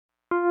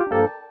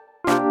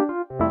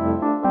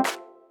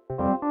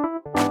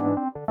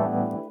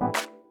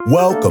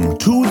Welcome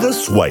to the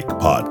SWIKE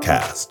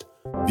podcast,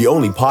 the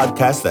only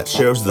podcast that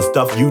shares the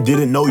stuff you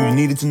didn't know you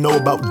needed to know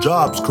about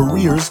jobs,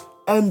 careers,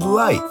 and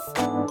life.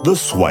 The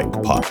SWIKE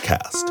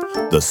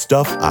podcast, the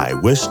stuff I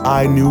wish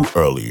I knew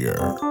earlier.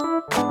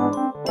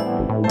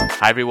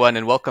 Hi, everyone,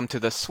 and welcome to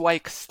the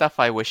SWIKE Stuff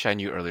I Wish I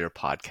Knew Earlier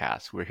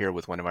podcast. We're here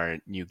with one of our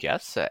new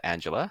guests,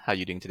 Angela. How are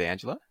you doing today,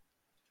 Angela?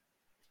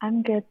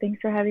 I'm good. Thanks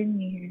for having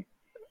me here.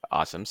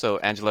 Awesome. So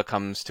Angela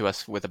comes to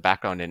us with a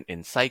background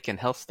in psych and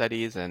health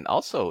studies and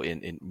also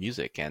in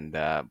music and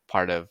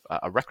part of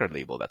a record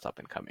label that's up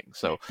and coming.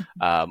 So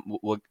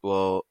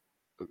we'll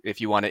if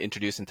you want to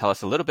introduce and tell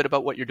us a little bit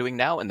about what you're doing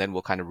now, and then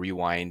we'll kind of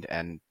rewind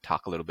and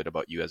talk a little bit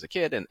about you as a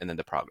kid and then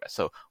the progress.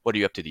 So what are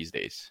you up to these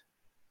days?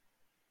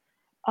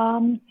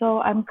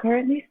 So I'm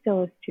currently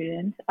still a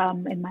student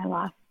in my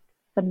last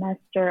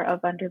semester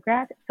of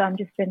undergrad. So I'm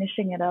just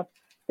finishing it up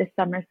this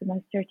summer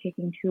semester,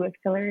 taking 2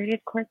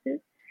 accelerated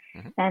courses,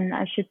 and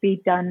I should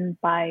be done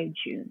by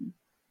June.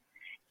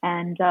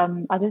 And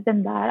other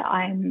than that,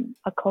 I'm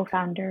a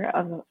co-founder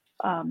of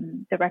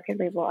the record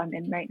label I'm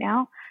in right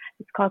now.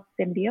 It's called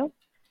Symbio.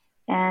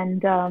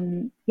 And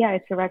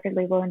it's a record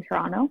label in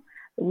Toronto.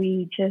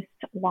 We just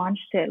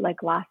launched it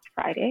like last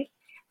Friday.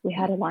 We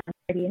had a launch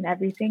party and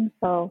everything.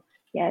 So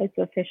yeah, it's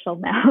official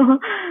now.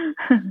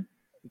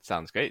 It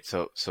sounds great.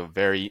 So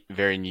very,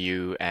 very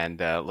new and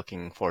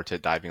looking forward to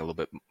diving a little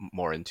bit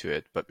more into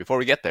it. But before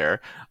we get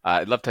there,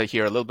 I'd love to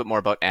hear a little bit more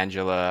about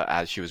Angela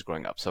as she was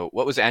growing up. So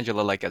what was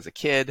Angela like as a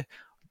kid?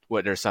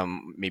 What are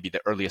some, maybe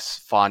the earliest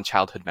fond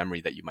childhood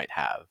memory that you might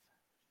have?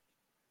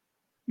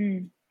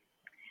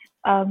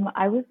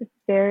 I was a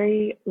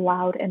very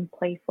loud and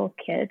playful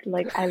kid.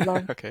 Like I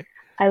love Okay.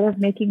 I love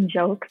making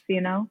jokes,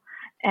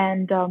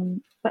 and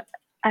but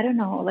I don't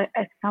know, like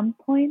at some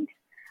point,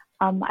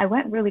 I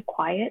went really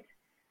quiet.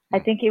 I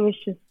think it was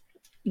just,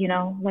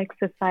 like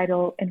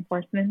societal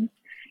enforcement,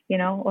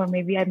 or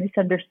maybe I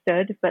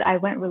misunderstood, but I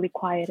went really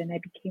quiet and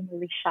I became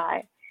really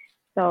shy.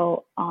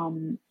 So,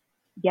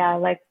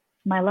 like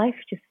my life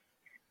just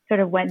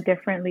sort of went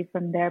differently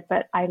from there,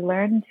 but I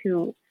learned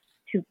to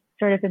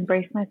sort of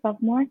embrace myself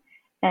more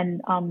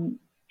and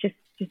just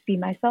be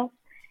myself.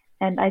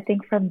 And I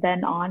think from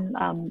then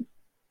on,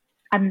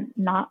 I'm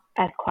not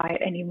as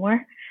quiet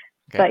anymore.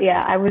 Okay. But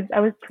yeah, I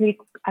was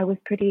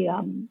pretty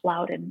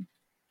loud and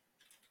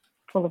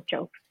full of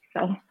jokes.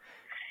 So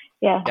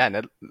yeah. Yeah, and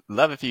I'd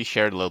love if you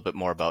shared a little bit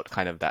more about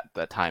kind of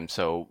that time.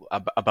 So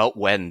about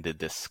when did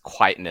this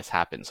quietness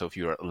happen? So if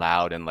you were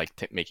loud and like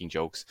making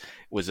jokes,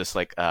 was this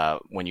like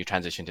when you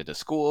transitioned into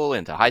school,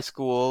 into high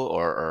school,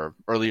 or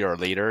earlier or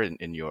later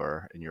in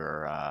your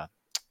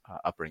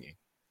upbringing?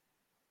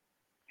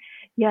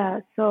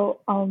 Yeah. So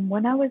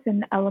when I was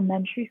in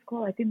elementary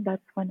school, I think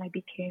that's when I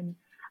became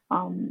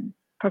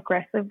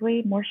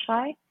progressively more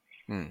shy.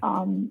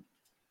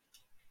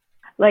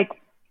 Like,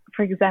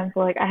 for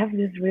example, like I have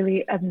this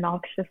really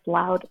obnoxious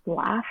loud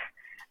laugh.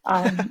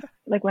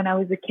 Like when I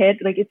was a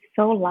kid, like it's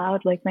so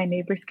loud, like my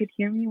neighbors could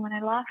hear me when I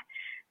laugh.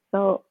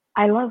 So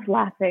I love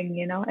laughing,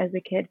 as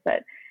a kid,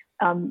 but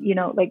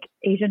like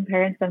Asian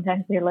parents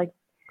sometimes they're like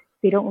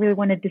they don't really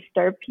want to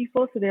disturb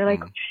people, so they're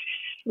like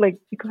shh, like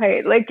be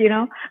quiet, like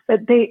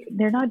but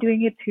they're not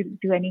doing it to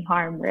do any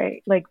harm,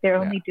 right? Like they're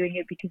only doing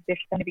it because they're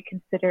trying to be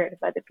considerate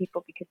of other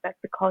people because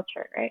that's the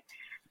culture, right?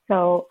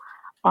 So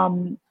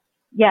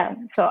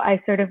so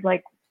I sort of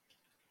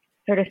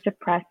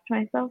suppressed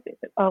myself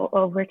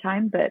over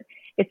time, but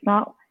it's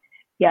not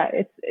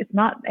it's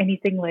not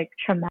anything like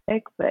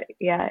traumatic, but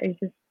it's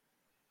just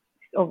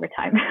over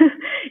time.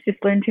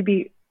 Just learn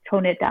to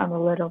tone it down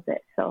a little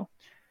bit. So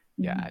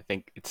Yeah, I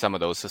think it's some of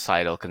those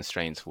societal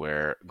constraints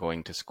where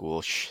going to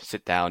school,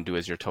 sit down, do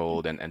as you're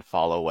told, and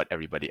follow what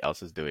everybody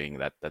else is doing.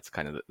 That's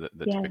kind of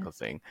the typical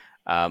thing.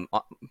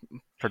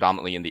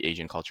 Predominantly in the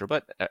Asian culture,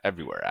 but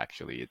everywhere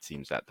actually, it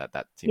seems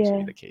that seems to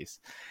be the case.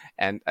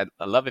 And I'd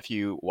love if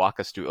you walk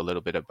us through a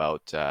little bit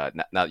about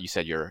now you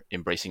said you're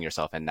embracing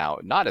yourself and now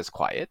not as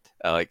quiet.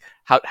 Like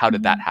how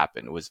did that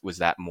happen? Was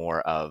that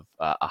more of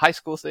a high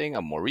school thing,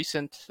 a more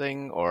recent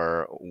thing,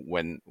 or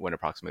when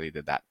approximately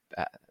did that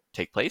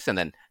take place, and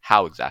then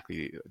how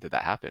exactly did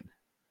that happen?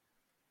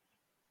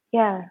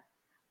 Yeah.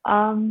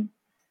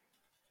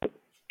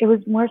 It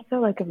was more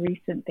so like a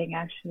recent thing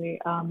actually.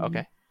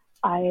 Okay.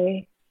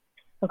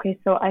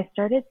 So I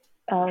started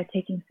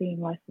taking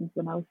singing lessons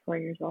when I was 4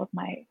 years old.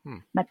 My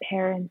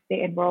parents,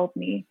 they enrolled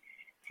me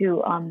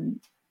to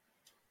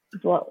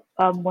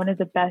one of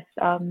the best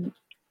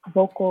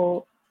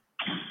vocal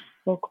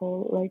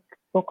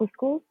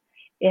schools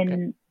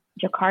in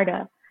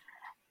Jakarta.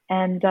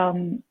 And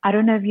I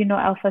don't know if you know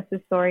Alpha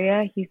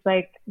Susoria. He's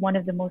like one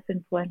of the most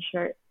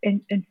influential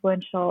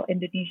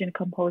Indonesian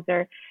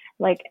composer,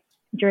 like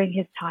during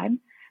his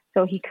time.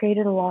 So he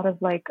created a lot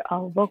of like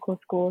vocal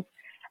schools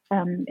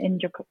in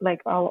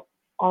like all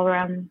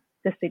around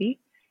the city,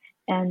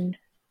 and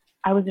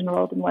I was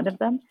enrolled in one of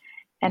them,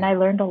 and I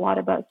learned a lot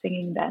about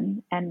singing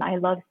then. And I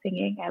love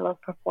singing. I love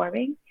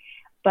performing.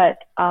 But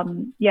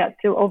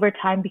so over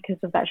time, because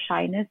of that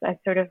shyness, I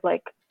sort of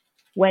like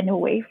went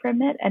away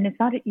from it. And it's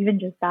not even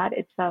just that.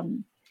 It's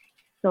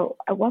So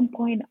at one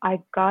point I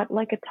got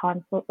like a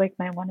tonsil, like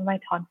one of my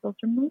tonsils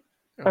removed,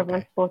 or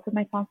like Okay. both of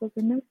my tonsils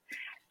removed.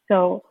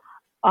 So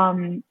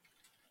um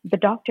the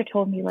doctor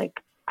told me like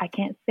I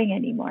can't sing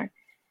anymore.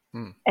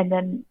 Hmm. And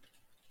then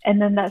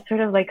that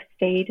sort of like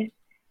stayed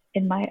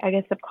in my, I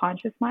guess,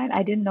 subconscious mind.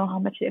 I didn't know how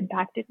much it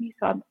impacted me.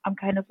 So I'm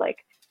kind of like,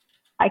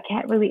 I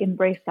can't really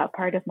embrace that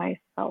part of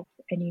myself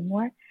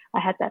anymore. I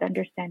had that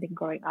understanding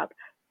growing up.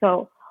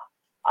 So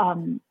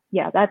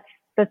yeah, that's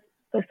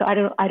so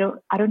I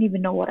don't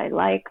even know what I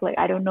like. Like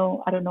I don't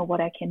know what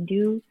I can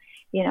do.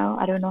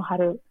 I don't know how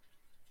to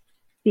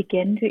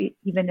begin to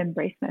even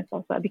embrace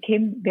myself. So I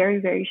became very,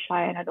 very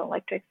shy, and I don't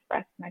like to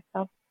express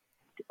myself.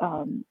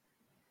 Um,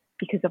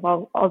 because of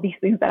all these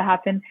things that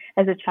happened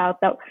as a child,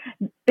 that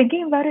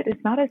thinking about it,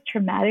 it's not as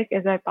traumatic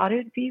as I thought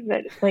it'd be.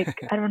 But like,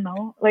 I don't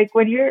know, like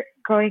when you're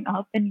growing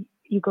up and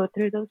you go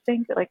through those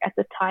things, like at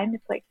the time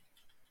it's like,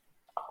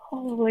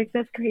 oh, like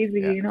that's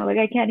crazy, Yeah. like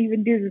I can't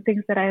even do the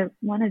things that I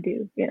want to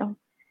do.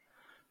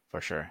 For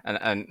sure,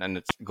 and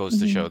it goes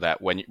to Mm-hmm. show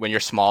that when you're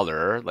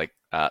smaller, like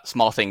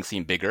small things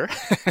seem bigger,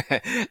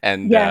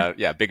 and Yeah,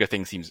 yeah, bigger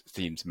things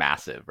seems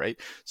massive, right?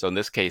 So in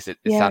this case, it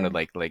yeah, sounded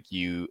like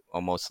you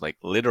almost like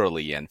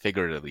literally and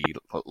figuratively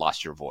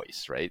lost your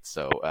voice, right?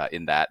 So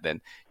in that,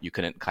 then you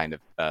couldn't kind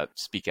of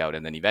speak out,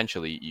 and then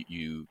eventually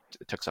you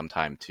took some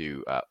time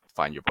to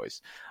find your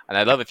voice. And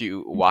I'd love if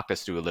you walked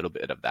us through a little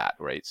bit of that,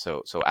 right?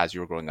 So as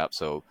you were growing up,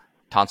 so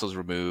tonsils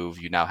removed,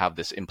 you now have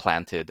this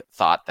implanted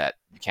thought that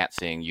you can't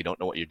sing, you don't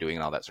know what you're doing,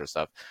 and all that sort of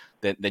stuff.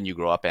 Then you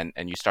grow up and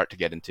you start to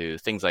get into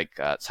things like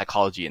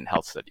psychology and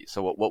health studies.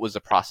 So what was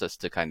the process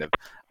to kind of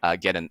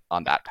get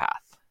on that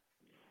path?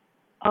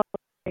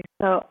 okay.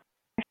 So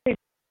actually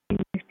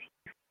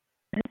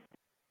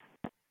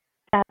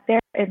sat there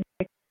in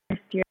like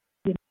first year,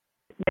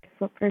 like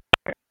for first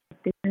year of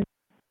business,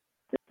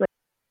 like,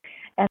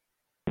 and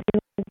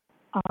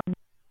um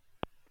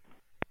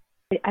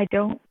I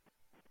don't,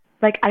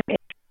 like, I'm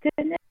interested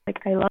in it, like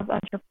I love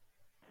entrepreneurship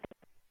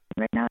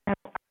right now, and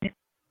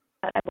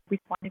I've always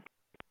wanted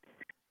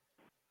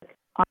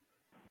to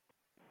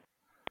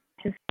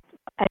just,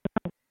 I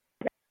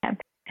can't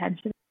pay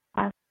attention to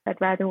class.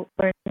 I'd rather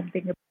learn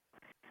something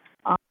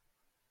about,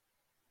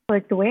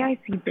 like the way I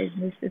see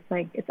business is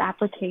like it's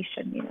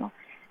application.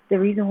 The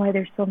reason why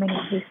there's so many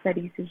case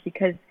studies is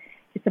because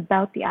it's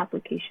about the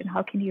application.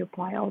 How can you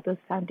apply all those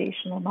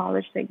foundational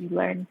knowledge that you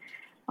learn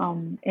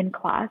in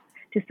class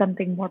to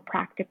something more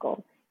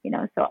practical?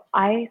 So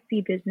I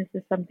see business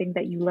as something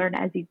that you learn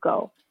as you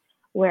go.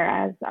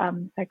 Whereas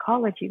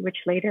psychology, which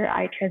later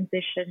I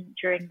transitioned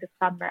during the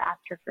summer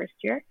after first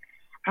year,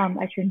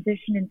 I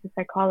transitioned into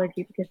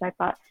psychology because I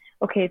thought,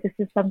 okay, this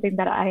is something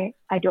that I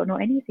don't know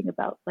anything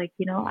about. Like,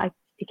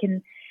 it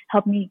can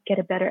help me get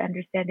a better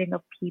understanding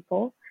of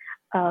people,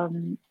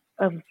 um,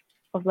 of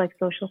like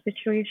social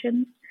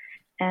situations,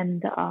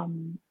 and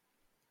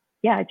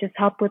yeah, just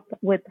help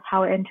with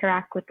how I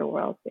interact with the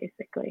world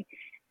basically,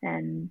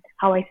 and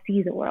how I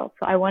see the world.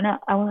 So I wanna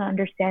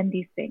understand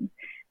these things,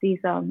 these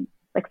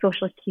like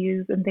social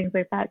cues and things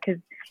like that,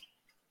 because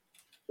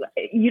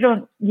you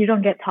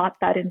don't get taught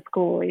that in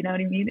school. You know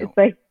what I mean? No. It's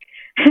like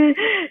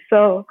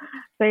so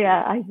so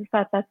yeah, I just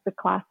thought that's the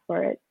class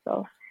for it.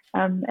 So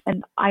and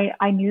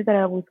I knew that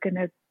I was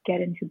gonna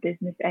get into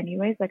business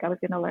anyways. Like I was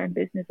gonna learn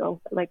business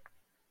over like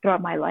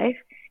throughout my life,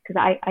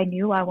 because I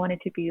knew I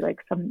wanted to be like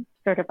some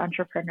sort of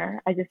entrepreneur.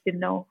 I just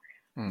didn't know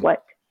Hmm.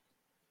 what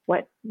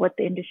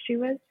the industry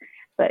was.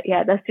 But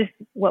yeah, that's just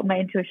what my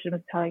intuition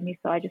was telling me.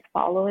 So I just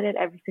followed it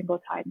every single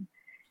time.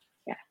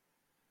 Yeah.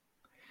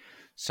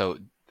 So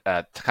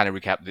to kind of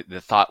recap,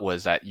 the thought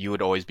was that you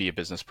would always be a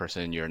business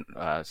person. You're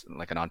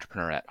like an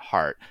entrepreneur at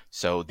heart.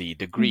 So the Mm-hmm.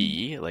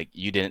 degree, like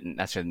you didn't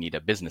necessarily need a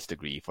business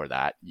degree for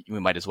that. You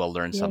might as well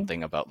learn Yeah.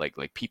 something about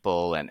like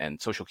people and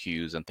social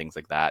cues and things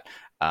like that.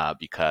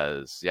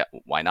 Because yeah,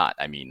 why not?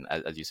 I mean,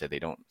 as you said, they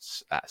don't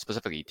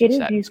specifically It teach is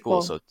that in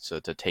school. useful. So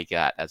to take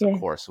that as a Yeah.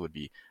 course would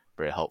be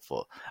very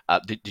helpful.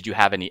 Did you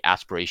have any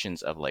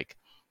aspirations of like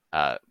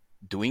uh,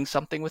 doing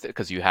something with it,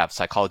 because you have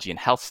psychology and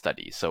health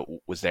studies?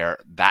 So was there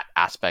that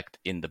aspect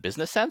in the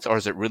business sense, or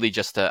is it really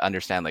just to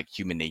understand like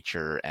human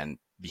nature and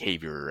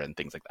behavior and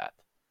things like that?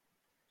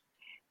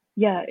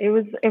 Yeah, it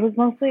was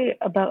mostly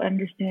about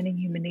understanding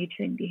human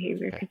nature and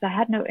behavior, Okay. because I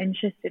had no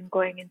interest in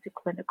going into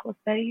clinical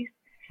studies,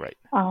 Right.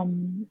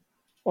 um,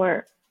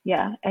 or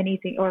yeah,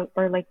 anything,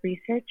 or like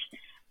research.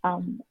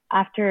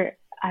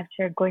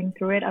 After going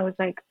through it, I was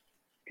like,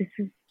 this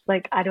is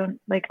like, I don't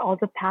like all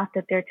the path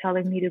that they're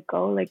telling me to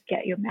go, like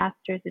get your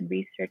master's in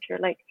research, or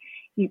like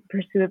you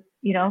pursue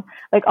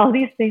like all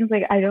these things,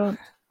 like I don't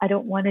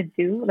want to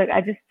do. Like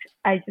I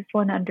just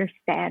want to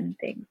understand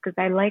things, because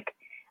I like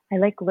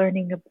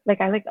learning,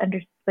 like I like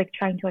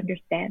trying to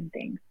understand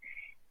things.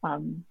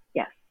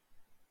 Yes,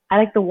 I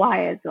like the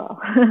why as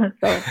well.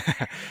 So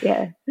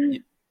yeah.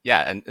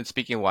 Yeah, and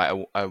speaking of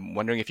why, I'm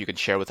wondering if you could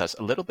share with us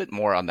a little bit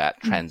more on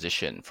that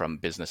transition from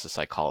business to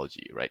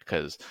psychology, right?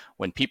 Because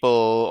when people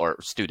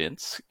or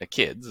students,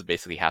 kids,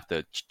 basically have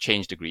to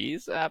change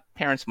degrees,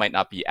 parents might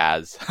not be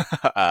as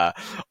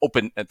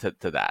open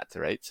to that,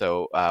 right?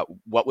 So,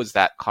 what was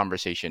that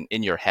conversation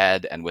in your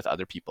head and with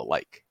other people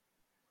like?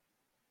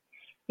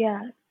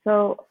 Yeah.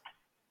 So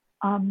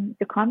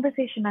the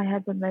conversation I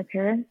had with my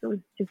parents was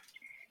just,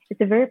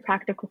 it's a very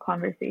practical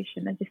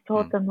conversation. I just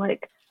told Mm, them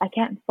like I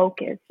can't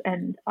focus,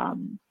 and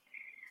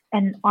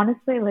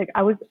honestly, like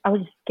I was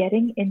just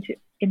getting into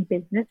in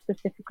business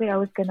specifically. I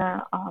was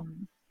gonna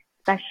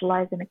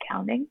specialize in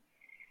accounting,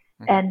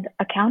 okay. and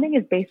accounting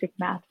is basic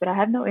math, but I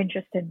have no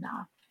interest in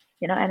math,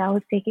 and I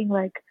was taking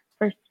like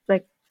first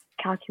like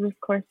calculus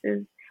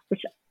courses,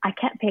 which I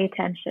can't pay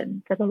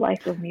attention for the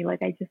life of me.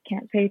 Like I just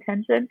can't pay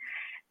attention.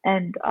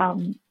 And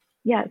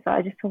yeah, so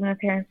I just told my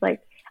parents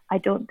like I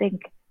don't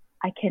think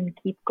I can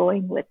keep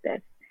going with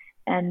this.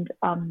 And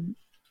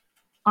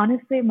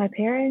honestly, my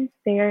parents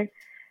they're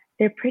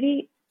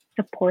pretty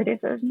supportive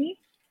of me,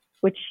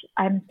 which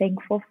I'm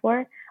thankful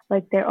for.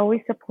 Like they're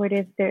always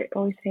supportive. They're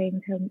always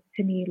saying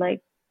to me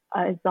like,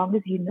 as long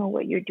as you know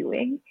what you're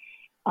doing,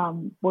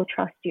 we'll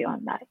trust you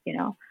on that.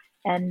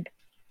 And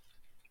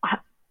I,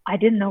 I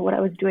didn't know what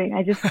I was doing.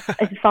 I just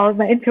followed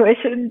my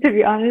intuition, to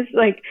be honest.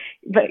 Like,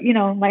 but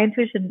my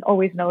intuition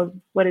always knows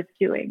what it's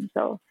doing.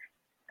 So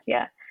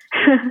yeah,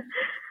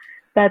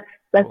 that's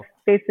Cool.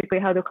 basically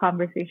how the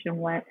conversation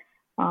went.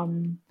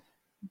 Um,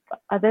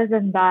 other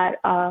than that,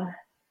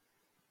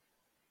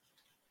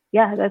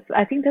 yeah,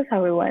 I think that's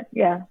how it went.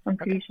 Yeah, I'm Okay.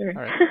 pretty sure.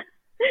 All right.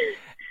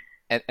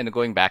 And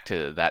going back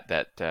to that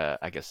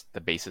I guess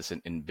the basis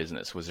in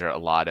business, was there a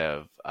lot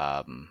of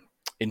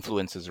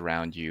influences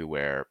around you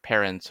where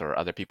parents or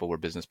other people were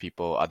business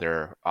people,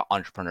 other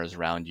entrepreneurs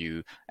around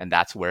you, and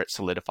that's where it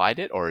solidified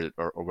it, or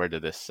where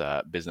did this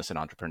business and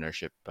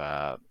entrepreneurship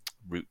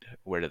root,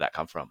 where did that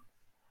come from?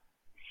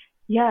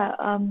 Yeah,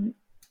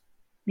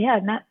 yeah.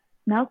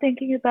 Now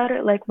thinking about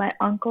it, like my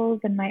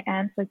uncles and my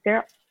aunts, like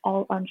they're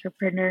all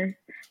entrepreneurs.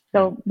 Mm,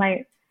 So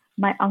my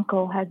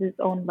uncle has his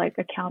own like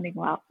accounting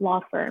law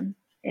firm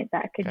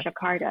back in okay.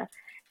 Jakarta,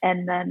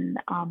 and then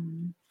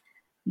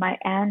my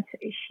aunt,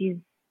 she's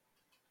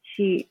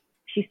she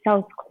she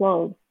sells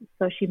clothes,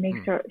 so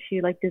Mm,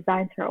 she like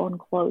designs her own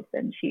clothes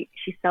and she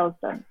sells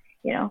them.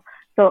 You know,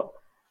 so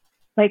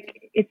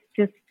like it's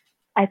just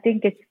I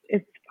think it's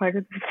part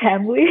of the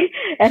family,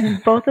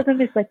 and both of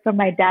them is like from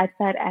my dad's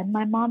side and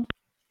my mom.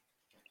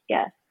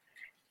 Yeah.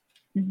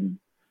 Hmm.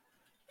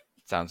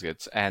 sounds good.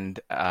 And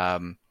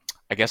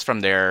I guess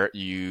from there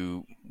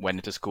you went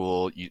into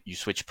school, you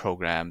switched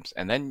programs,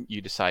 and then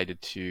you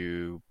decided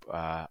to,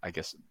 I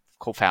guess,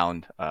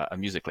 co-found a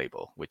music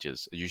label, which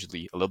is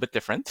usually a little bit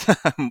different.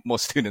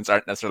 Most students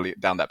aren't necessarily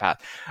down that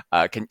path.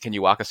 Can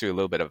you walk us through a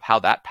little bit of how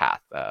that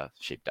path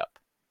shaped up?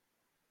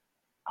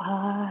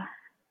 Uh,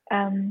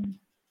 um,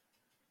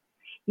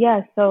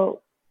 yeah.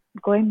 So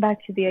going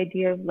back to the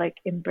idea of like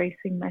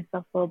embracing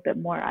myself a little bit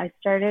more, I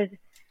started.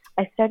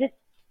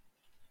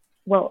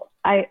 Well,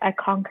 I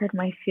conquered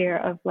my fear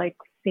of like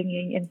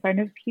singing in front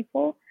of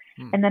people.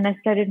 Hmm, And then I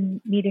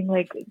started meeting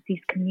like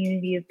these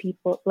community of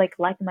people,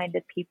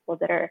 like-minded people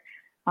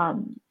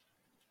um,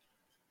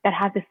 that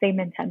have the same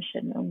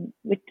intention.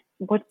 Which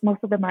what most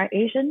of them are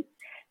Asian,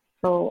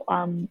 so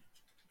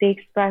they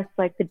express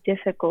like the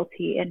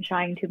difficulty in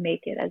trying to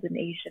make it as an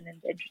Asian in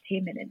the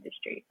entertainment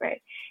industry,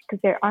 right?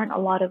 Because there aren't a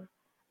lot of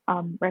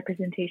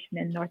representation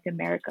in North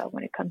America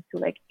when it comes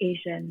to like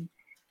Asian,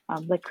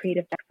 like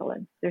creative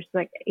excellence. There's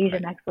like right.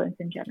 Asian excellence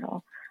in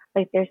general.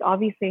 Like there's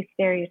obviously a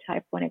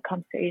stereotype when it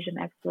comes to Asian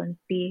excellence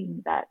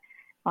being that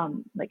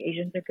like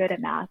Asians are good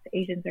at math,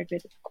 Asians are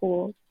good at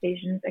school,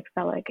 Asians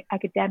excel at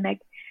academic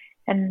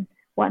and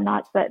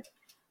whatnot. But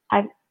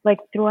I've like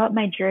throughout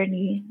my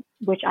journey,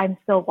 which I'm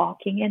still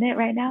walking in it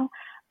right now,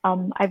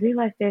 I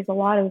realized there's a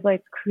lot of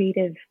like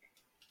creative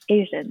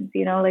Asians,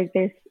 like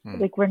there's Hmm,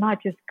 like we're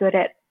not just good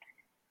at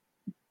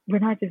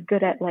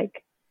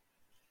like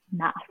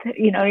math,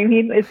 you know what I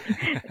mean?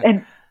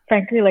 And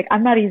frankly, like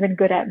I'm not even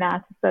good at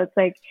math, so it's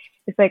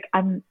like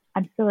I'm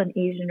still an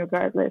Asian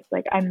regardless.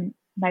 Like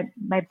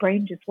my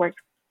brain just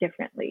works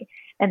differently,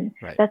 and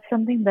right. that's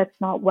something that's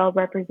not well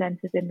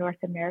represented in North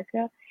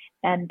America,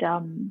 and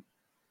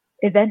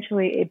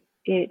eventually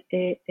it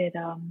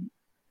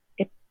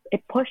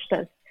it pushed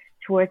us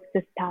towards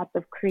this path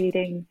of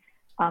creating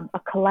a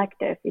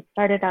collective. It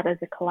started out as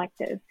a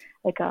collective,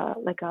 like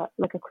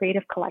a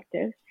creative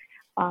collective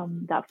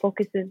that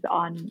focuses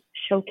on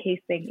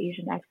showcasing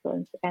Asian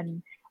excellence.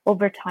 And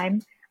over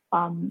time,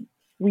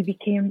 we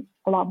became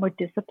a lot more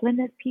disciplined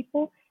as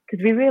people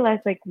because we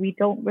realized like we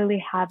don't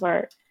really have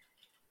our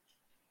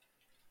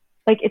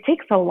like it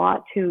takes a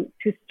lot to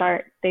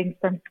start things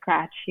from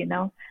scratch.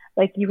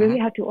 Like you Hmm, really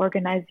have to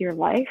organize your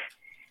life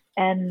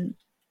and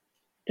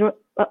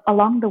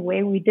along the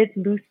way, we did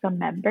lose some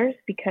members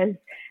because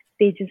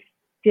they just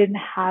didn't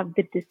have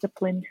the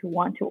discipline to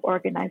want to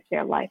organize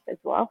their life as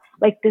well,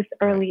 like this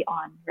right. early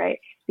on, right?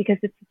 Because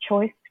it's a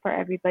choice for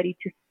everybody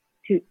to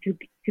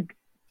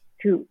to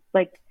to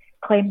like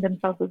claim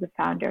themselves as a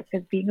founder,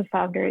 because being a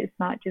founder is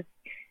not just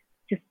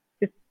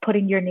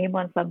putting your name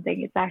on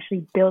something. It's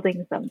actually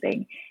building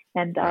something.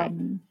 And Right.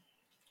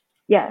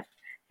 yeah,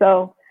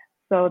 so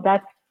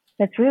that's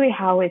really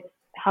how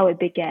it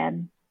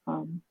began.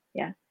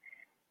 Yeah.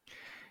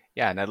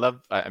 Yeah, and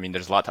I mean,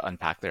 there's a lot to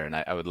unpack there, and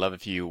I would love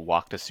if you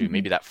walked us through Hmm.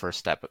 maybe that first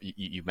step.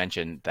 You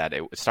mentioned that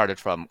it started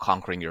from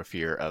conquering your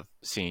fear of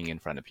singing in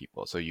front of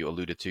people. So you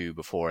alluded to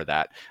before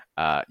that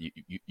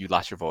you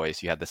lost your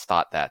voice. You had this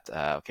thought that,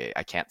 okay,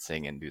 I can't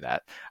sing and do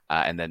that.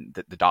 And then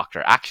the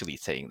doctor actually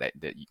saying that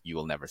you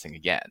will never sing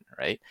again,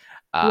 right?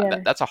 Yeah.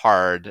 That's a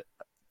hard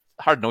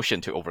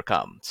notion to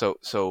overcome.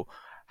 So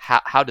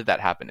how did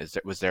that happen?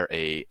 Was there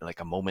a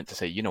like a moment to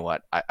say, you know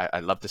what, I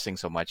love to sing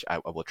so much, I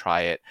will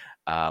try it,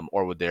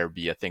 or would there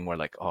be a thing where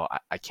like, oh,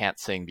 I can't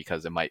sing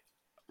because it might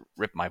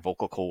rip my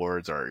vocal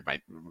cords or it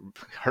might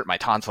hurt my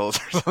tonsils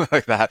or something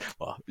like that?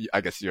 Well,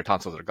 I guess your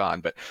tonsils are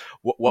gone, but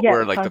what Yeah.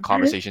 were like the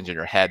conversations in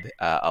your head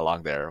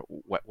along there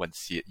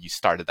once you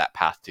started that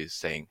path to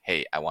saying,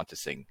 hey, I want to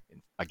sing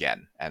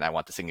again, and I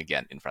want to sing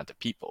again in front of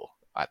people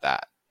at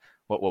that?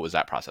 What was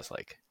that process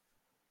like?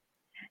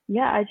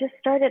 Yeah, I just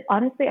started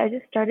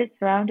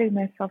surrounding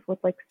myself with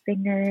like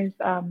singers,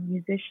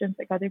 musicians,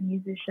 like other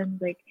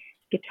musicians, like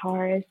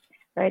guitarists,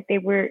 right?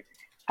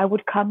 I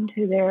would come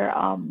to their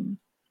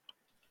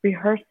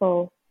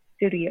rehearsal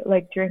studio,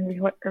 like during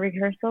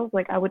rehearsals,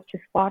 like I would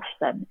just watch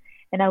them,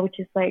 and I would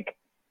just like,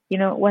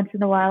 once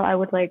in a while I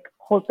would like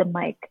hold the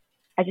mic.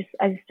 I just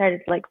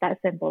started like that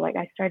simple. Like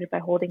I started by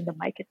holding the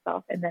mic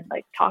itself and then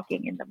like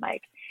talking in the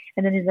mic.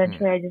 And then Hmm.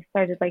 eventually I just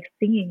started like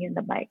singing in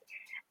the mic,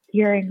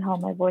 hearing how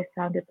my voice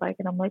sounded like,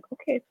 and I'm like,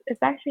 okay,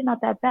 it's actually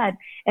not that bad.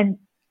 And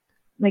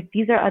like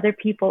these are other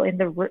people in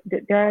the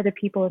there are other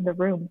people in the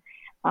room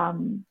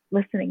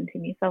listening to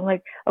me. So I'm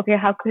like, okay,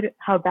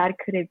 how bad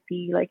could it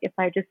be? Like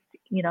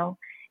you know,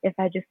 if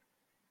I just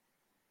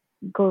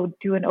go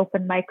do an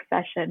open mic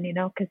session,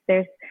 because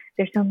there's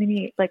so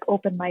many like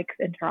open mics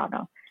in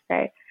Toronto,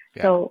 right?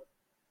 Yeah. So,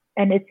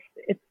 and it's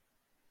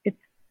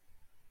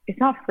it's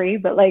not free,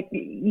 but like,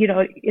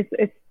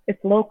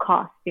 it's low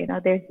cost, it's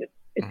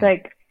Hmm.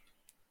 like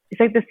it's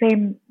like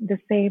the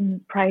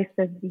same price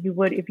as you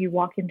would if you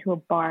walk into a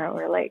bar,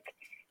 or like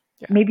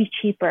Yeah. maybe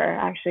cheaper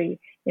actually,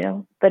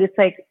 but it's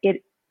like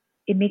it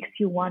makes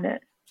you want to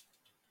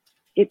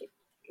it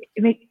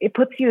it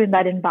puts you in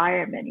that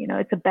environment,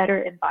 it's a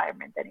better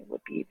environment than it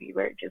would be if you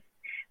were just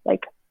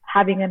like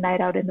having a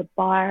night out in the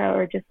bar,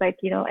 or just like,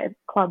 at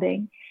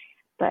clubbing.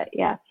 But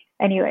yeah,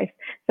 anyways,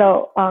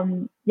 so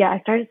yeah, I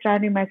started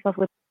surrounding myself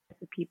with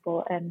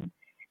people, and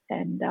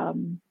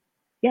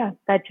yeah,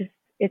 that just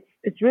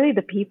it's really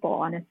the people,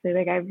 honestly.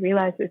 Like I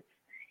realized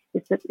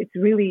it's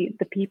really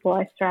the people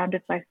I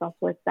surrounded myself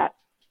with that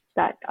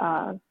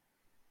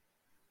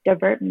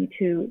divert me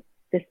to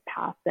this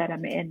path that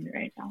I'm in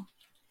right now.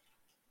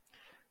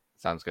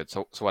 Sounds good.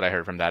 So what I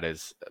heard from that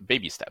is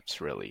baby steps,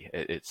 really.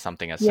 It's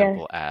something as Yes.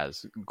 simple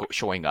as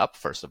showing up,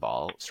 first of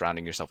all,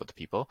 surrounding yourself with the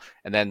people.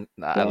 And then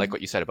I Yeah. like what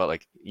you said about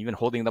like even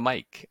holding the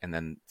mic and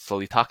then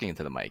slowly talking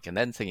into the mic and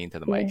then singing to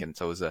the Yeah. mic. And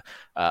so it was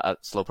a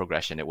slow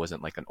progression. It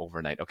wasn't like an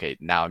overnight, okay,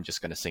 now I'm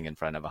just going to sing in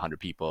front of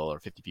 100 people or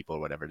 50 people or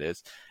whatever it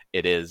is.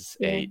 It is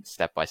Yeah. a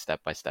step by step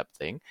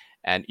thing.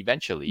 And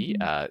eventually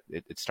Hmm.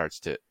 it starts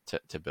to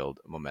build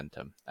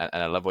momentum.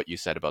 And I love what you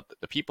said about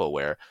the people,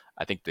 where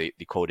I think the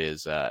quote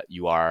is,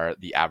 you are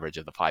the average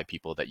of the 5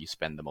 people that you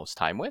spend the most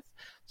time with.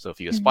 So if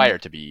you Hmm. aspire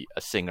to be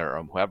a singer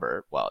or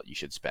whoever, well, you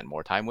should spend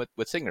more time with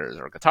singers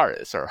or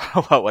guitarists or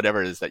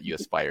whatever it is that you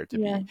aspire to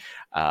Yeah. be.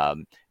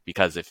 Um,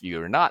 because if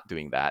you're not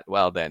doing that,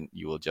 well, then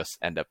you will just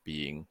end up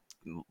being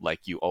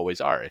like you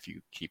always are if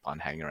you keep on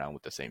hanging around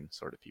with the same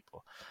sort of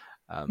people.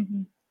 Um,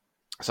 Hmm.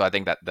 so I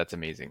think that's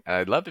amazing. And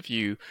I'd love if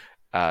you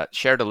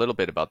shared a little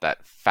bit about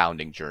that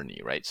founding journey,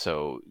 right?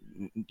 So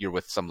you're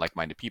with some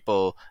like-minded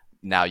people.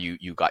 Now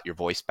you got your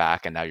voice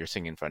back, and now you're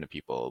singing in front of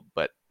people.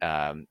 But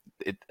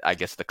I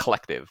guess the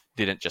collective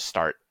didn't just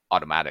start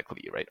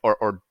automatically, right?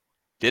 Or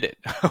did it?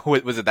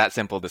 Was it that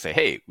simple to say,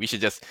 hey, we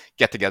should just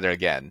get together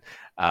again?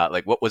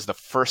 Like, what was the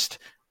first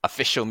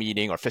official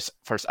meeting or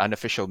first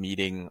unofficial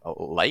meeting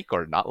like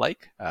or not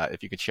like?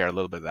 If you could share a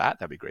little bit of that,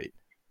 that'd be great.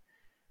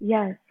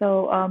 Yeah.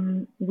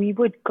 So we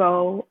would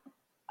go,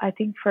 I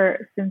think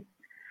for since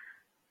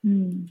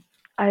hmm,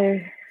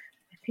 I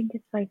think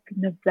it's like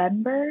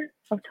November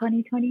of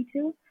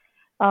 2022.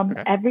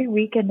 Okay. Every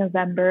week in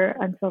November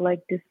until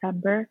like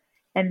December,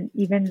 and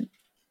even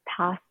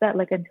past that,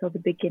 like until the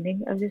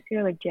beginning of this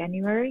year, like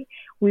January,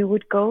 we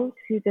would go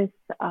to this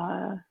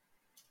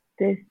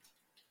this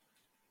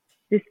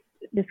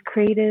this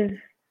creative.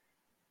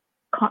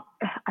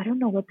 I don't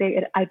know what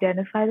they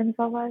identify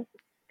themselves as,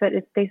 but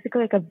it's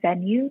basically like a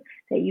venue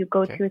that you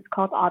go Okay. to. It's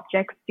called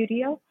Object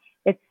Studio.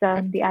 It's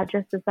Okay. the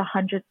address is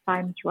 100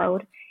 Symes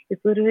Road.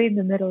 It's literally in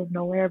the middle of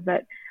nowhere,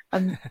 but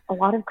a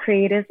lot of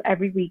creatives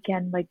every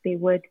weekend, like they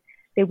would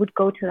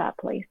go to that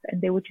place,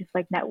 and they would just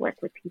like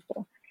network with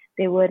people.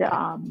 They would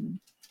Okay.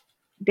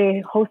 they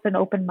host an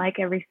open mic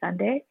every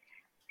Sunday,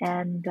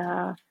 and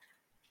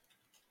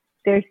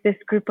there's this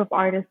group of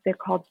artists. They're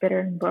called Bitter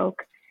and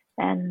Broke,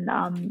 and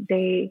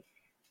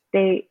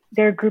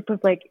they're a group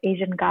of like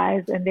Asian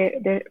guys, and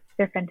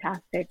they're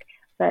fantastic.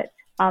 But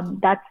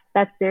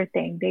that's their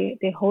thing.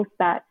 They host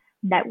that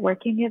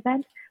networking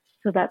event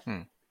so that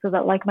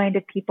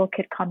like-minded people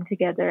could come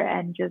together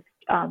and just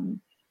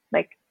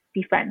like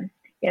be friends,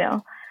 you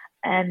know.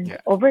 And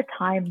over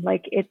time,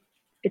 like it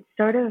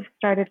sort of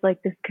started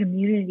like this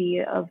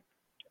community of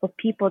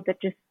people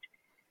that just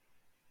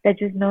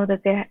know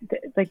that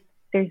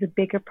there's a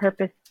bigger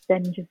purpose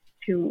than just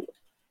to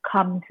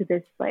come to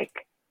this like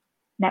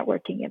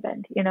networking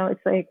event, you know.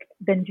 It's like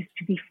than just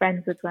to be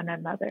friends with one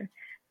another,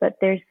 but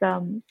there's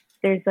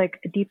like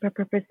a deeper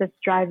purpose that's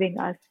driving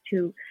us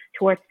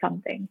towards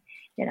something,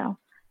 you know.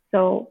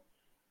 So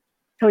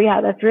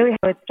yeah, that's really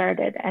how it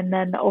started. And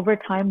then over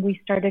time we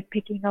started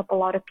picking up a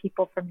lot of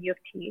people from U of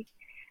T,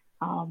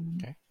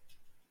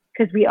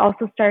 because we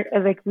also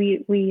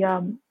we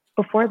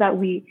before that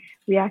we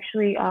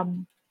actually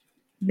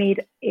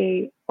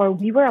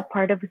we were a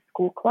part of a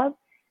school club.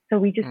 So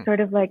we just sort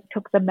of like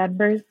took the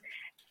members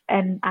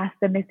and asked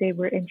them if they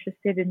were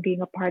interested in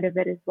being a part of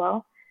it as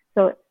well.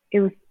 So it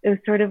was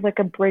sort of like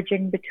a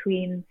bridging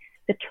between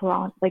the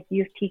Toronto, like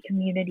U of T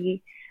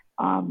community,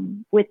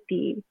 with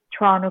the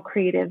Toronto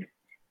creatives,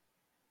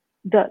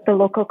 the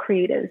local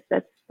creatives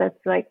that's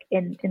like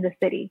in the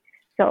city.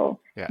 So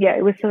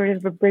it was sort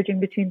of a bridging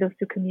between those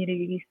two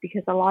communities,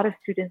 because a lot of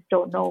students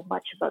don't know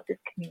much about this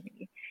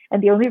community.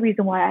 And the only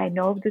reason why I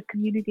know of this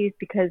community is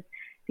because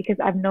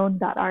I've known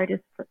that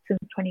artist since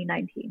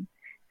 2019.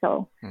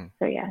 So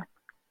yeah.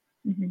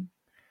 Mm-hmm.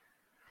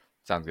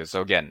 Sounds good.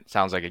 So again,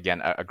 sounds like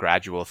a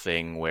gradual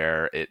thing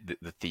where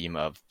the theme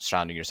of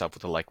surrounding yourself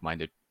with the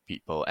like-minded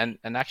people and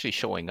actually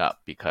showing up,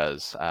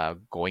 because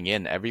going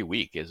in every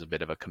week is a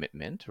bit of a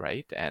commitment,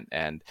 right?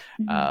 And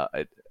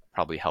it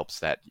probably helps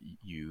that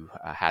you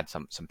had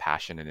some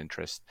passion and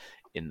interest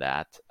in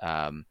that.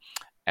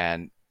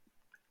 And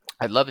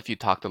I'd love if you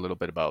talked a little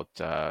bit about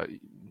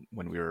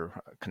when we were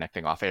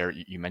connecting off air,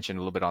 you mentioned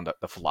a little bit on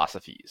the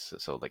philosophies.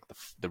 So like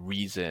the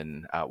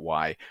reason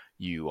why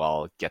you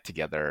all get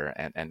together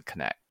and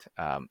connect.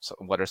 So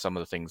what are some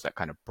of the things that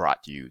kind of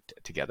brought you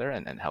together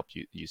and helped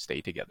you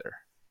stay together?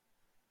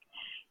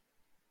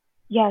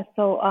 Yeah,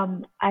 so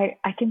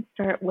I can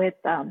start with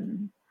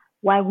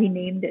why we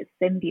named it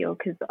Symbio,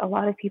 because a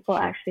lot of people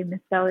actually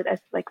misspell it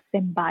as like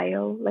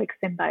symbio, like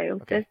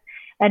symbiosis. Okay.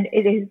 And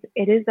it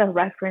is a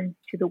reference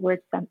to the word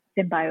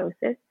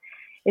symbiosis.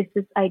 It's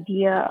this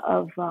idea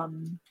of,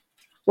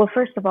 well,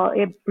 first of all,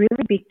 it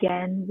really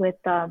began with,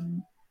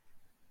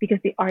 because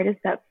the artist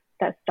that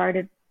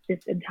started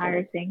this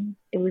entire thing,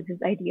 it was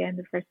his idea in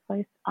the first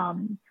place.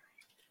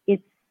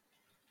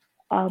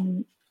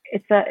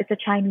 It's a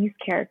Chinese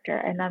character,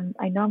 and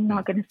I know I'm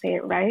not going to say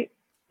it right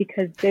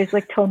because there's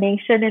like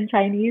tonation in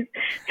Chinese,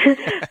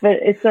 but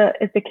it's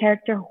a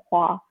character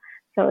Hua.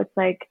 So it's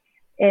like,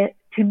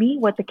 to me,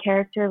 what the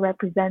character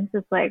represents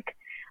is like,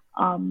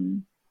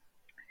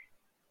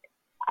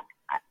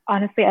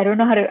 honestly, I don't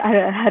know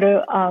how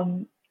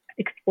to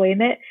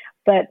explain it,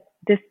 but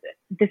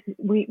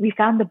we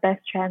found the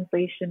best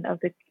translation of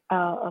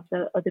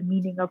the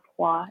meaning of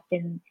Hua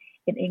in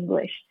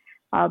English,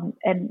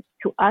 and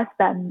to us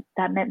that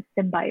meant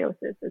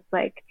symbiosis. It's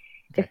like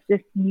it's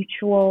this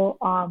mutual.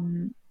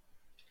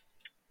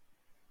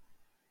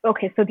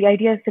 Okay, so the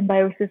idea of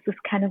symbiosis is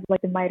kind of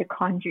like the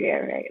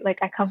mitochondria, right? Like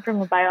I come from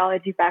a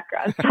biology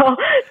background, so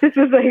this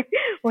is like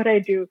what I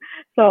do.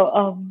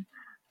 So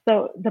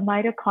the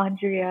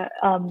mitochondria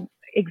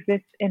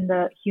exists in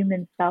the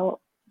human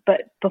cell,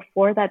 but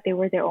before that they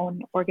were their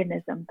own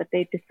organism, but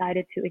they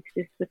decided to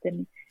exist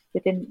within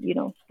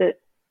the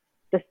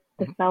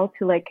cell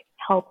to like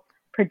help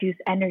produce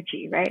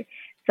energy, right?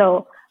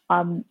 So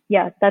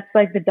that's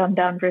like the dumbed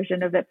down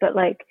version of it, but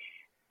like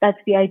that's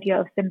the idea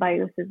of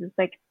symbiosis. It's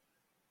like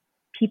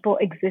people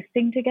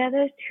existing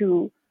together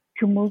to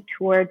move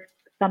towards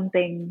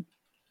something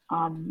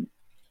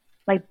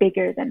like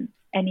bigger than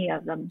any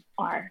of them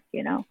are,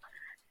 you know.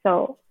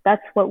 So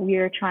that's what we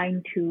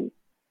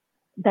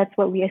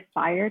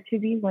aspire to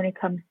be when it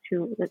comes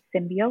to the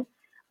Symbio.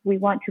 We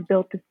want to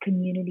build this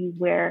community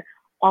where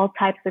all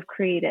types of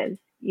creatives,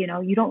 you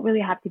know, you don't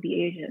really have to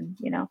be Asian,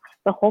 you know.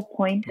 The whole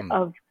point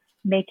of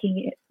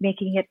making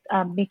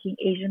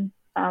Asian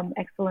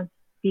excellence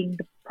being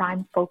the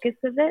prime focus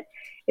of it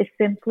is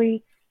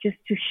simply just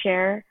to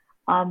share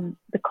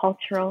the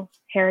cultural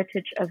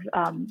heritage of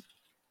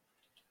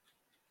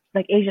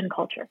like Asian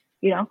culture,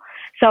 you know.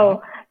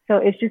 So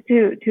it's just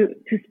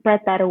to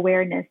spread that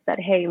awareness that,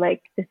 hey,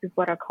 like this is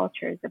what our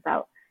culture is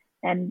about,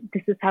 and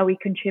this is how we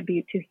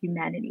contribute to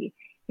humanity,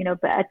 you know.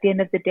 But at the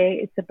end of the day,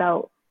 it's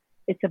about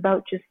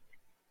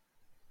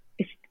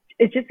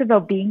just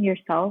about being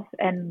yourself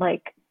and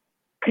like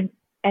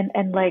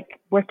and like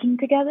working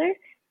together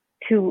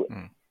to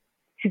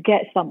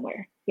get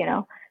somewhere, you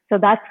know. So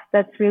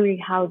that's really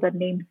how the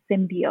name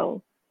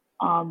Symbio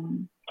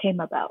came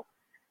about.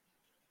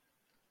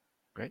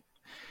 Great.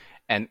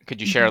 And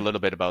could you share a little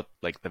bit about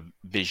like the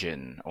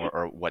vision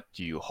or what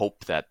do you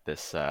hope that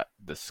this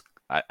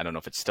I don't know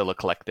if it's still a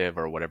collective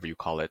or whatever you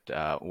call it,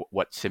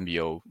 what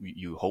Symbio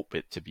you hope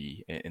it to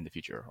be in the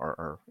future,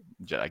 or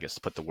I guess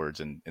put the words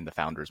in the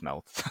founder's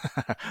mouth.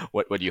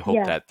 What do you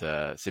hope that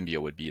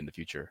Symbio would be in the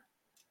future?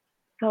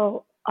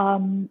 So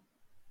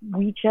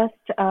we just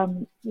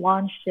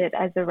launched it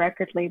as a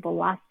record label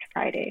last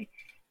Friday.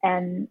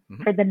 And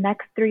for the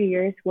next 3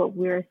 years, what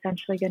we're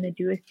essentially going to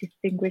do is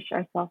distinguish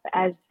ourselves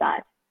as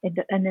that,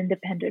 an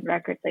independent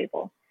record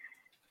label.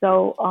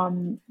 So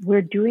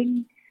we're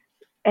doing,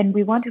 and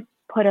we want to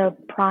put a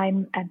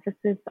prime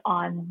emphasis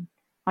on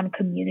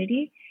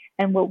community.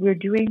 And what we're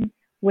doing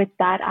with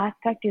that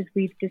aspect is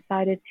we've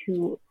decided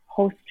to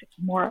host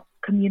more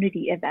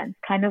community events,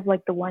 kind of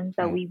like the ones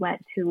that we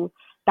went to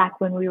back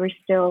when we were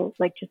still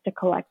like just a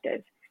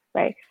collective,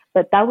 right?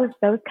 But that was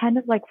kind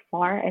of like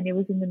far, and it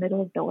was in the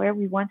middle of nowhere.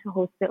 We want to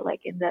host it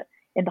like in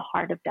the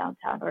heart of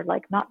downtown, or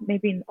like not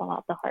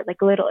the heart,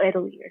 like Little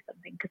Italy or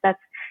something, because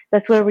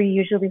that's where we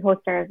usually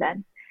host our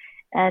events.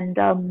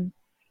 And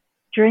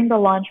during the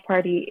launch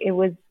party,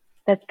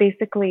 that's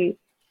basically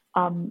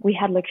we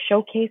had like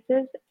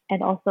showcases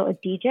and also a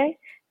DJ,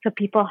 so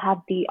people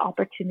have the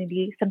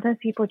opportunity. Sometimes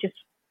people just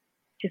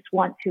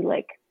want to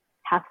like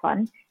have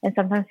fun, and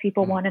sometimes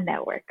people want to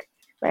network,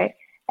 right?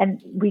 And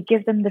we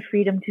give them the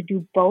freedom to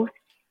do both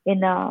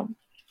in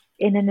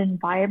an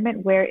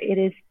environment where it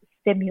is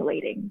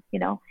stimulating. You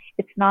know,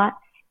 it's not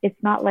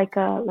like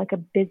a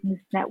business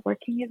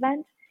networking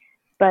event,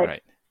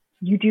 but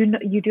you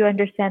do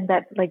understand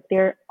that like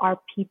there are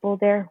people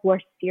there who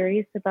are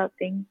serious about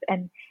things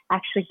and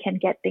actually can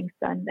get things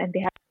done, and they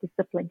have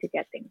discipline to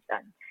get things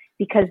done.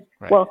 Because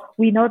well,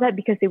 we know that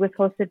because it was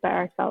hosted by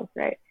ourselves,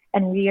 right?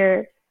 And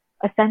we're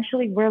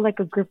like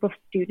a group of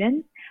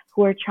students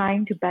who are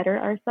trying to better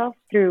ourselves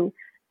through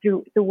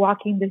the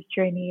walking this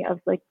journey of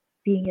like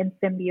being in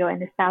Symbio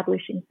and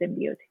establishing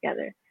Symbio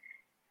together.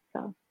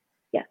 So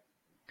yeah,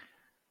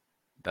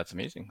 that's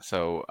amazing.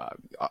 So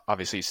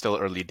obviously still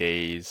early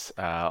days,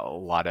 a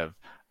lot of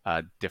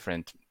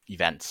different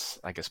events,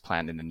 I guess,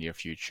 planned in the near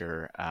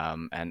future,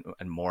 and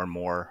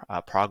more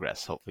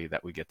progress, hopefully,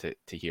 that we get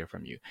to hear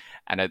from you.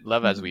 And I'd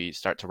love, as we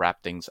start to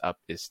wrap things up,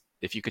 is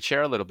if you could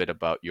share a little bit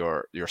about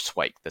your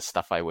SWIKE, the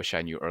stuff I wish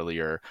I knew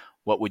earlier.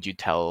 What would you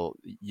tell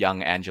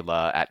young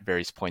Angela at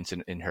various points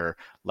in her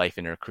life,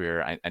 in her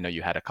career? I know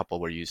you had a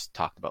couple where you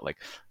talked about like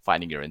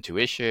finding your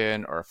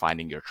intuition or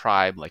finding your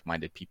tribe,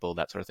 like-minded people,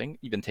 that sort of thing,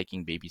 even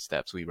taking baby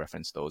steps. We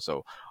referenced those.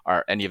 So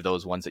are any of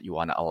those ones that you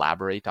want to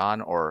elaborate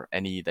on, or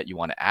any that you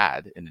want to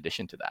add in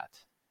addition to that?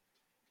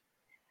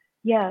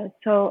 Yeah,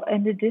 so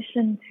in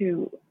addition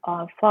to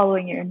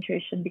following your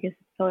intuition, because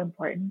it's so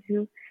important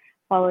to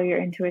follow your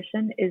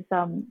intuition, is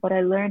what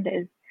I learned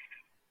is,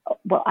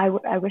 well,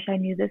 I wish I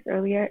knew this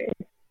earlier,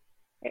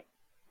 is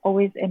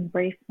always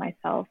embrace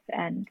myself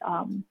and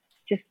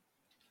just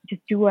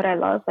do what I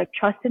love, like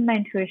trust in my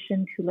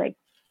intuition to like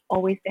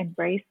always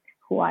embrace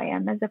who I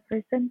am as a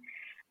person.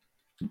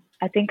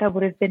 I think I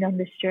would have been on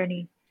this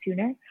journey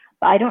sooner,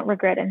 but I don't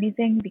regret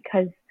anything,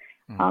 because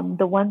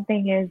the one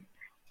thing is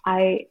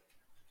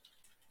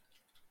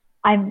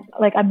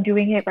I'm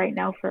doing it right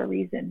now for a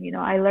reason. You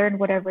know, I learned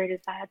whatever it is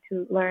I had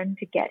to learn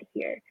to get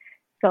here.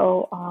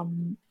 So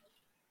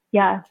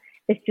yeah,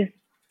 it's just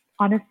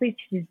honestly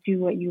to just do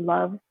what you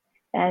love,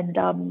 and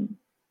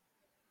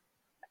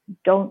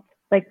don't,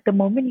 like, the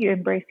moment you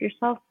embrace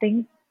yourself,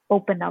 things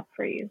open up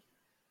for you.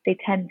 They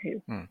tend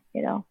to,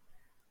 you know.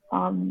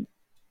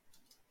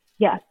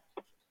 Yeah,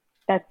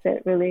 that's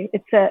it really.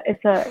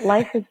 It's a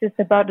life is just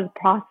about the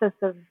process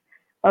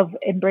of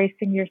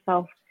embracing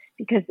yourself,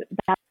 because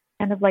that's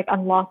kind of like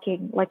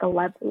unlocking like a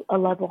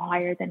level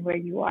higher than where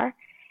you are.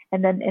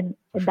 And then in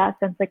that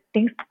sense, like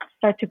things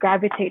start to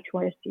gravitate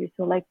towards you.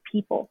 So like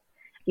people,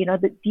 you know,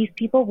 these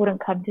people wouldn't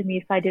come to me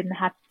if I didn't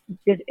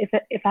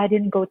if I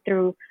didn't go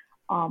through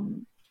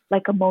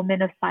like a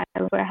moment of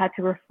silence where I had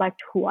to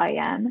reflect who I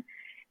am.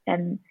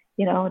 And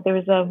you know, there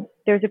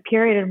was a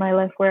period in my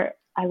life where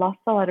I lost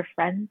a lot of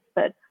friends,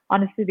 but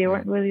honestly, they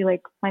weren't really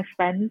like my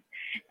friends.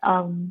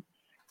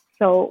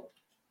 So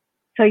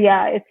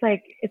yeah, it's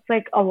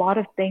like a lot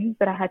of things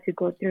that I had to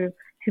go through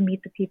to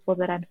meet the people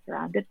that I'm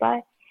surrounded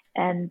by.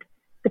 And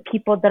the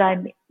people that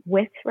I'm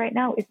with right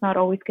now is not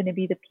always going to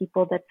be the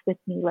people that's with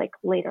me like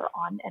later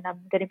on. And I'm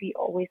going to be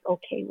always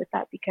okay with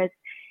that, because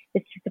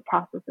it's just a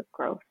process of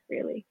growth,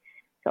 really.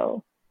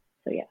 So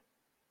yeah.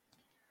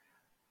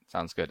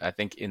 Sounds good. I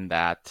think in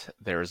that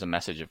there is a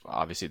message of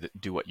obviously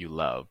do what you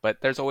love, but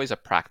there's always a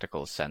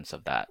practical sense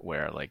of that,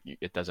 where like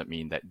it doesn't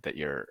mean that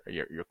you're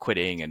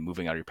quitting and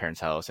moving out of your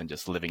parents' house and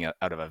just living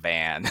out of a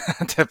van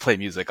to play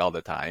music all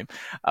the time.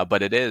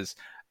 But it is,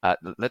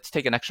 let's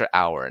take an extra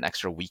hour, an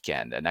extra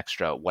weekend, an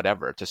extra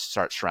whatever to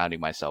start surrounding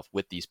myself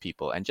with these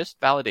people and just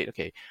validate,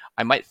 okay,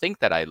 I might think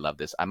that I love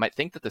this. I might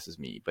think that this is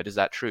me, but is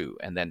that true?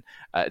 And then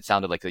it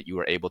sounded like that you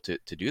were able to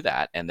do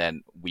that. And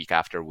then week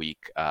after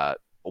week,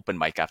 open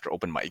mic after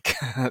open mic,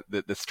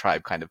 this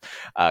tribe kind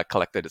of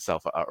collected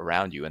itself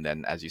around you. And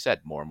then, as you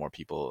said, more and more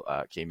people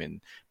came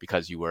in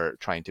because you were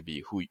trying to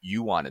be who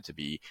you wanted to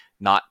be,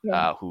 not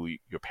who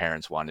your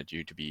parents wanted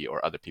you to be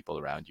or other people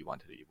around you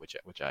wanted to be, which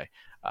I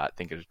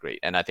think is great.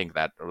 And I think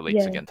that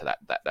relates again to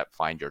that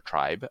find your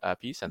tribe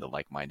piece and the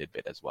like-minded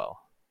bit as well.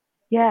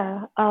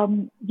 Yeah.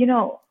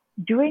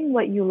 Doing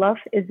what you love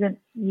isn't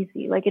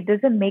easy. Like, it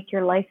doesn't make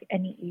your life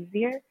any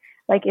easier.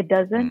 Like, it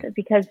doesn't,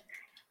 because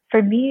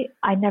for me,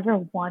 I never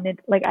wanted,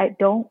 like, I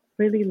don't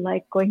really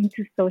like going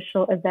to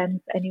social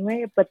events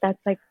anyway, but that's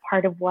like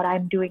part of what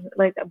I'm doing,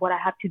 like what I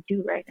have to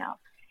do right now,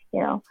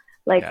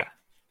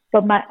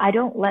 but I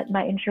don't let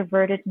my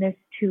introvertedness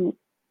to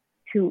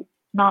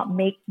not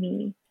make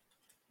me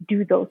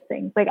do those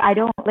things. Like, I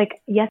don't,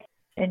 like, yes,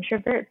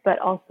 introvert, but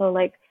also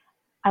like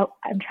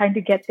I'm trying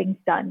to get things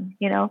done,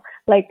 so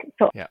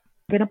I'm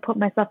going to put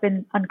myself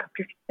in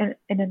an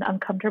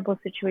uncomfortable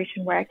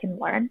situation where I can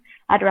learn.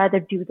 I'd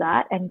rather do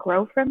that and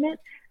grow from it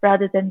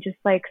rather than just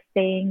like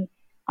staying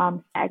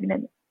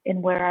stagnant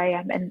in where I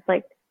am and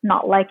like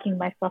not liking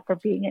myself for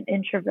being an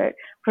introvert,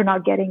 for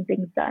not getting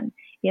things done.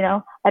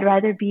 I'd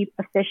rather be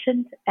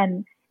efficient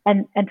and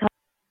tell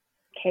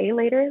okay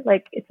later.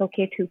 Like, it's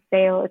okay to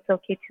fail. It's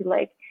okay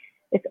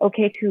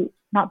to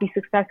not be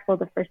successful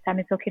the first time.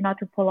 It's okay not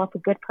to pull off a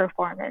good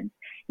performance.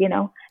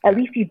 At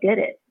least you did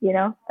it.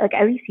 Like,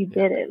 at least you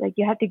did it. Like,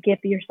 you have to give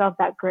yourself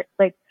that grit,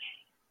 like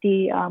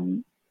the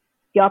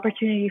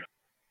opportunity.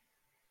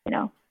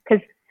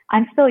 Because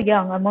I'm still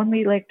young. I'm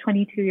only like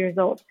 22 years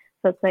old.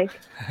 So it's like,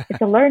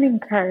 it's a learning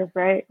curve,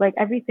 right? Like,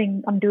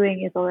 everything I'm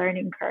doing is a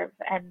learning curve.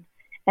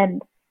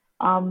 And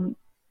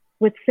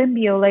with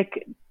Symbio,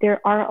 like,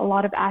 there are a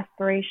lot of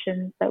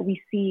aspirations that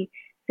we see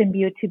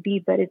Symbio to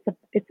be, but it's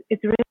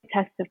really a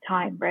test of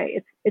time,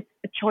 right? It's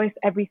a choice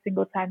every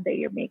single time that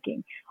you're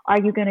making. Are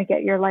you going to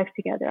get your life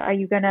together? Are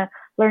you going to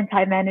learn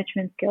time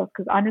management skills?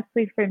 Because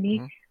honestly, for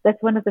me,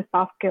 that's one of the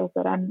soft skills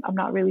that I'm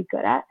not really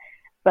good at.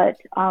 But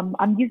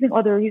I'm using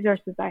all the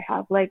resources I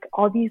have, like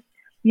all these,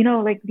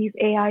 like these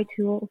AI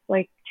tools,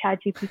 like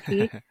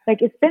ChatGPT.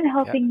 Like, it's been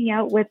helping me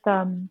out with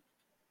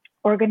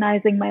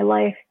organizing my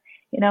life,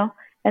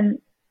 and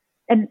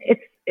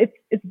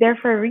it's there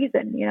for a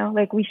reason,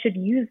 like, we should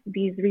use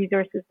these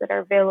resources that are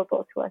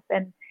available to us,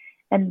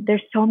 and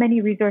there's so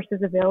many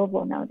resources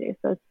available nowadays,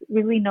 so it's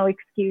really no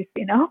excuse,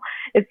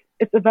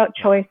 it's about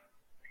choice,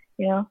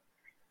 yeah.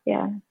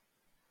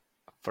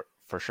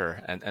 For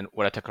sure. And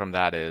what I took from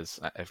that is,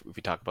 if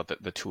we talk about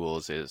the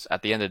tools, is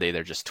at the end of the day,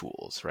 they're just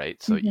tools, right?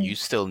 So you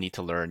still need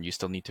to learn, you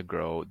still need to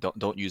grow.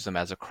 Don't use them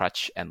as a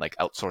crutch and like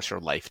outsource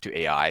your life to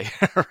AI,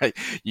 right?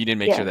 You need to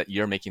make sure that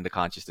you're making the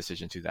conscious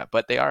decision to that.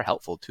 But they are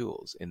helpful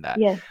tools in that.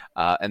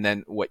 And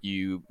then what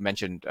you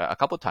mentioned a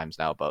couple of times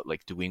now about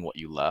like doing what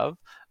you love.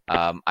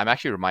 I'm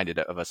actually reminded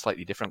of a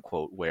slightly different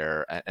quote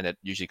where, and it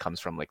usually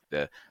comes from like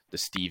the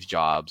Steve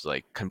Jobs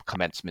like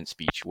commencement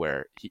speech,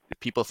 where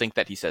people think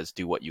that he says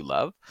do what you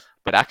love,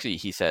 but actually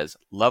he says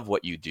love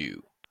what you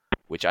do,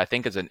 which I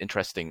think is an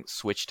interesting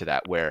switch to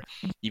that, where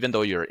even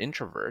though you're an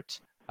introvert,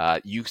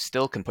 you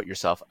still can put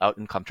yourself out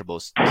in comfortable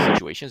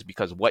situations,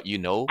 because what you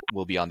know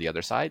will be on the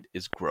other side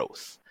is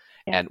growth.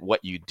 And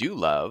what you do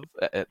love,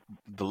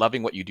 the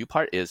loving what you do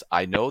part is,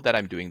 I know that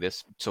I'm doing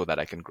this so that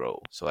I can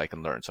grow, so I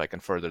can learn, so I can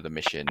further the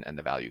mission and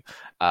the value.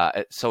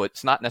 So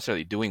it's not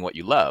necessarily doing what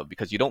you love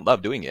because you don't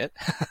love doing it,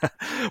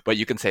 but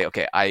you can say,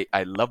 okay,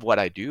 I love what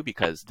I do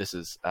because this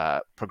is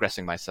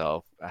progressing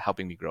myself,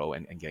 helping me grow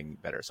and getting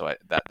better. So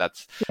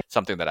that's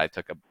something that I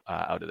took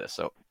out of this.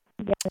 So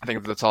I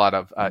think that's a lot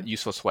of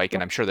useful SWIKE,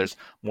 and I'm sure there's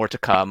more to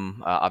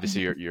come.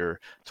 Obviously, you're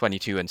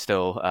 22 and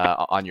still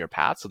on your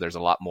path, so there's a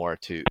lot more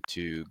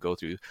to go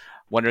through.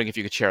 Wondering if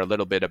you could share a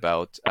little bit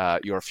about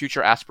your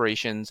future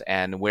aspirations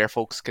and where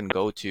folks can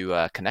go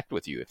to connect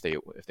with you if they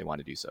want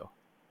to do so.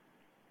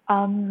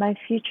 My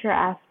future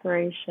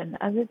aspiration,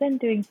 other than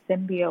doing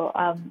Symbio,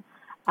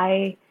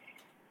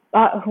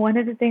 one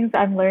of the things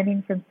I'm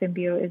learning from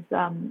Symbio is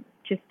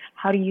just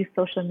how to use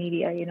social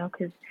media.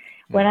 Because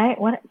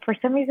when for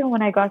some reason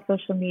when I got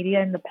social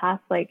media in the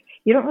past, like,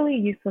 you don't really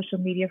use social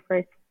media for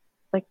its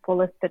like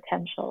fullest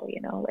potential.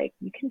 Like,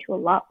 you can do a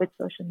lot with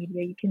social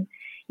media.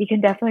 You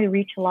can definitely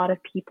reach a lot of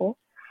people,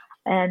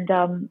 and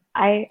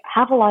I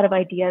have a lot of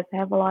ideas. I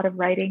have a lot of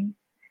writing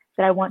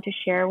that I want to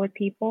share with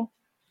people,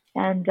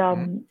 and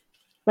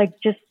like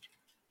just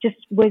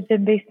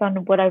wisdom based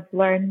on what I've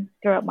learned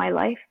throughout my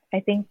life.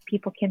 I think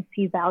people can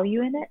see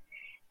value in it,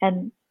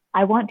 and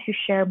I want to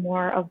share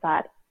more of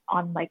that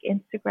on like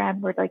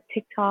Instagram or like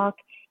TikTok,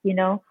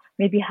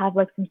 maybe have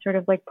like some sort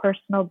of like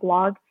personal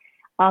blog.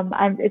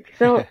 It's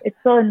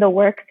still in the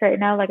works right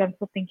now. Like, I'm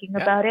still thinking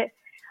about it,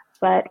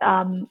 but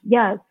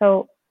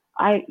so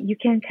you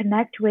can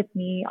connect with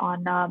me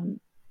on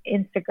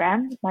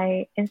Instagram.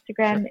 My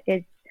Instagram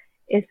is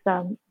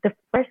the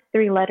first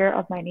three letter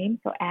of my name,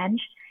 so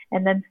Ange,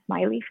 and then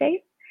smiley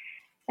face.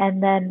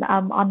 And then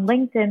on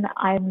LinkedIn,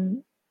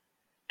 I'm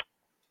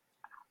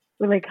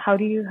like how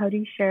do you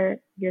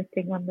share your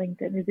thing on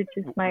LinkedIn? Is it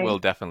just my? We'll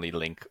definitely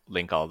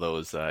link all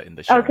those in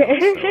the show Okay.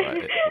 notes.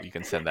 So you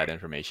can send that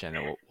information,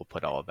 and we'll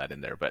put all of that in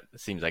there. But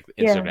it seems like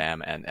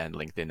Instagram and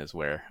LinkedIn is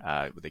where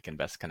they can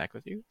best connect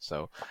with you.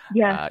 So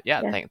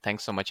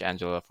thanks so much,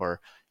 Angela, for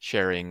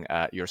sharing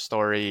your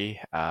story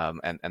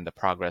and the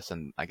progress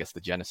and I guess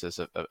the genesis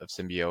of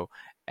Symbio.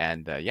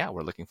 And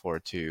we're looking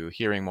forward to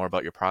hearing more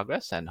about your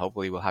progress, and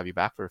hopefully we'll have you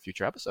back for a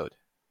future episode.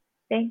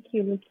 Thank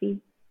you,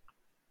 Lucky.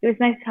 It was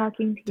nice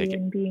talking to you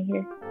and being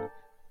here.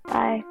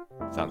 Bye.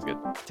 Sounds good.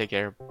 Take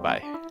care.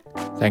 Bye.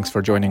 Thanks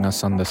for joining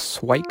us on the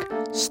SWIKE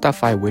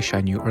Stuff I Wish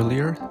I Knew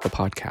Earlier, the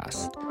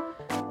podcast.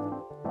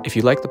 If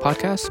you like the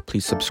podcast,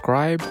 please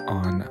subscribe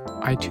on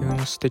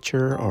iTunes,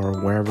 Stitcher,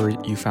 or wherever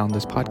you found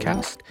this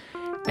podcast.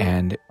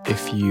 And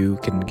if you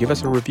can give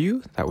us a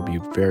review, that would be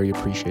very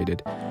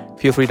appreciated.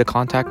 Feel free to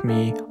contact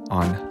me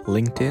on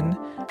LinkedIn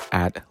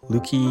at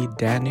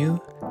Lukidanu,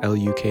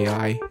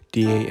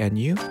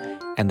 Lukidanu,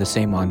 and the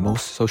same on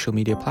most social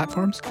media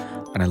platforms.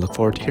 And I look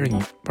forward to hearing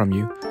from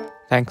you.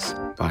 Thanks.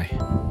 Bye.